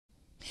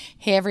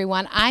Hey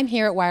everyone, I'm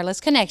here at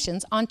Wireless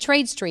Connections on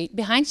Trade Street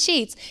behind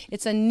Sheets.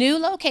 It's a new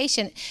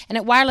location, and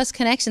at Wireless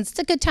Connections, it's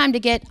a good time to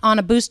get on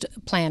a Boost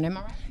plan. Am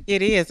I right?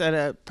 It is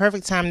a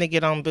perfect time to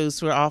get on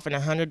Boost. We're offering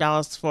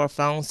 $100 for a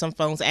phone. Some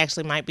phones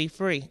actually might be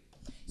free.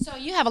 So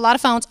you have a lot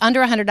of phones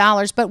under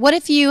 $100, but what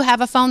if you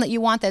have a phone that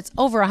you want that's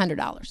over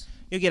 $100?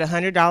 You get a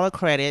 $100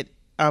 credit.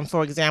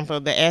 For example,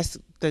 the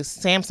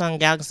Samsung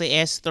Galaxy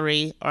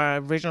S3, our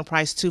original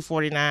price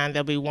 $249,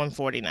 they'll be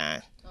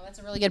 $149. That's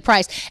a really good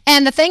price.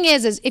 And the thing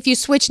is if you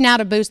switch now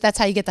to Boost, that's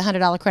how you get the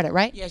 $100 credit,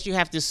 right? Yes, you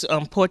have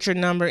to put your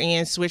number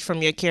in, switch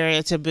from your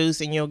carrier to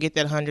Boost, and you'll get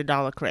that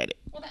 $100 credit.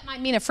 Well, that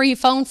might mean a free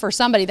phone for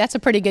somebody. That's a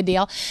pretty good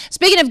deal.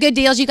 Speaking of good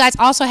deals, you guys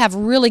also have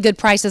really good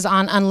prices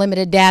on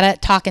unlimited data,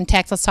 talk, and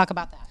text. Let's talk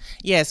about that.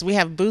 Yes, we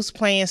have Boost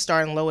plans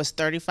starting low as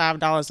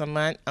 $35 a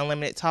month,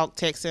 unlimited talk,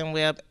 text, and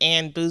web,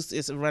 and Boost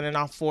is running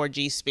off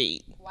 4G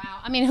speed. Wow.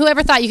 I mean,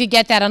 whoever thought you could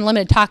get that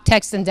unlimited talk,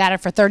 text, and data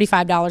for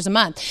 $35 a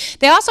month?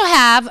 They also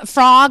have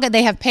Frog.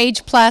 They have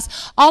Page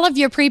Plus. All of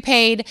your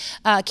prepaid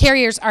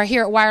carriers are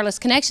here at Wireless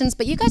Connections,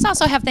 but you guys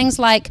also have things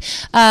like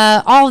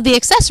all of the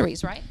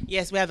accessories, right?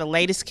 Yes, we have the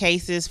latest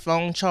cases,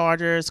 phone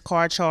chargers,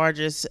 car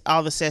chargers,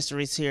 all the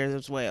accessories here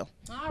as well.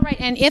 All right.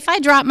 And if I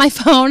drop my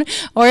phone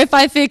or if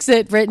I fix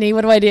it, Brittany,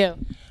 what do I do?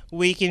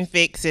 We can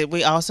fix it.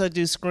 We also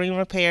do screen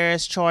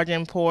repairs,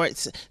 charging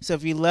ports. So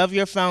if you love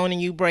your phone and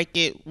you break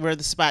it, we're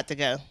the spot to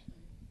go.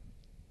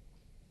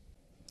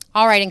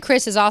 All right, and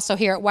Chris is also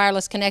here at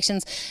Wireless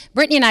Connections.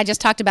 Brittany and I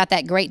just talked about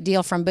that great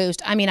deal from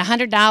Boost. I mean,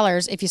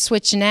 $100 if you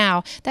switch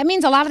now. That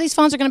means a lot of these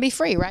phones are going to be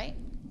free, right?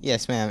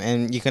 Yes, ma'am.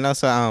 And you can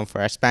also,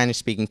 for our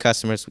Spanish-speaking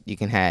customers, you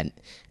can add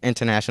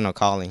international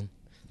calling.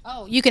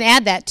 Oh, you can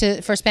add that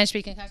for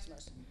Spanish-speaking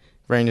customers.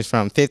 Ranges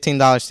from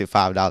 $15 to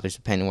 $5,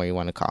 depending where you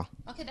want to call.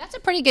 Okay, that's a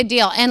pretty good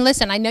deal. And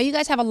listen, I know you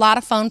guys have a lot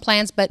of phone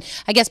plans, but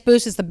I guess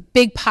Boost is the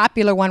big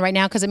popular one right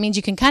now because it means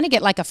you can kind of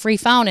get like a free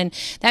phone, and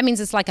that means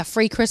it's like a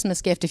free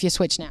Christmas gift if you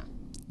switch now.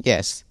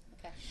 Yes.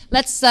 Okay.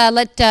 Let's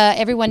let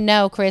everyone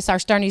know, Chris, our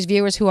Star News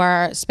viewers who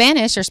are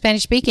Spanish or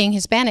Spanish-speaking,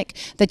 Hispanic,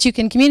 that you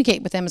can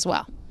communicate with them as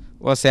well.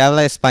 O se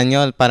habla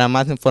español. Para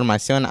más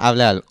información,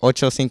 habla al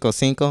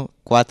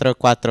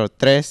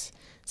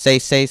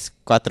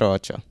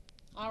 855-443-6648.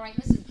 All right,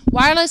 listen.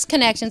 Wireless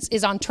Connections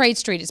is on Trade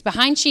Street. It's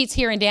behind Sheets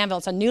here in Danville.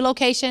 It's a new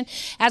location.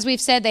 As we've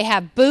said, they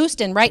have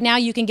Boost, and right now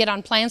you can get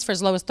on plans for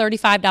as low as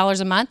 $35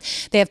 a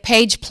month. They have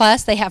Page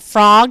Plus. They have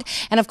Frog.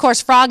 And, of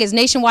course, Frog is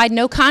nationwide,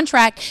 no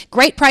contract.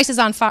 Great prices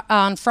on Frog,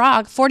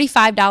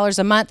 $45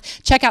 a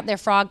month. Check out their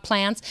Frog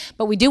plans.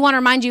 But we do want to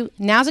remind you,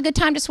 now's a good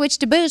time to switch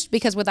to Boost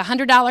because with a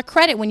 $100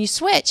 credit when you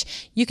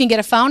switch, you can get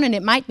a phone, and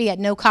it might be at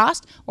no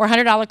cost, or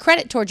 $100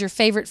 credit towards your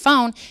favorite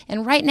phone.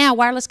 And right now,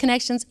 Wireless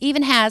Connections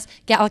even has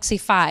Galaxy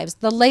 5s.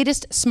 The latest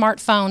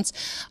smartphones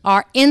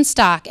are in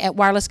stock at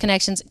Wireless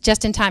Connections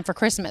just in time for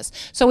Christmas.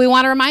 So we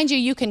want to remind you,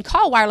 you can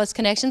call Wireless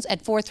Connections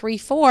at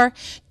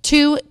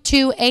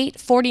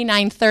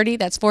 434-228-4930.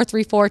 That's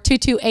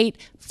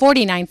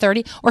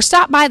 434-228-4930. Or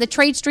stop by the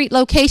Trade Street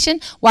location,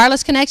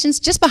 Wireless Connections,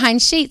 just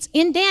behind Sheets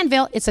in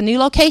Danville. It's a new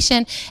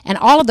location, and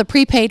all of the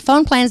prepaid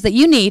phone plans that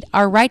you need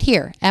are right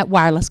here at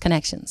Wireless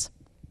Connections.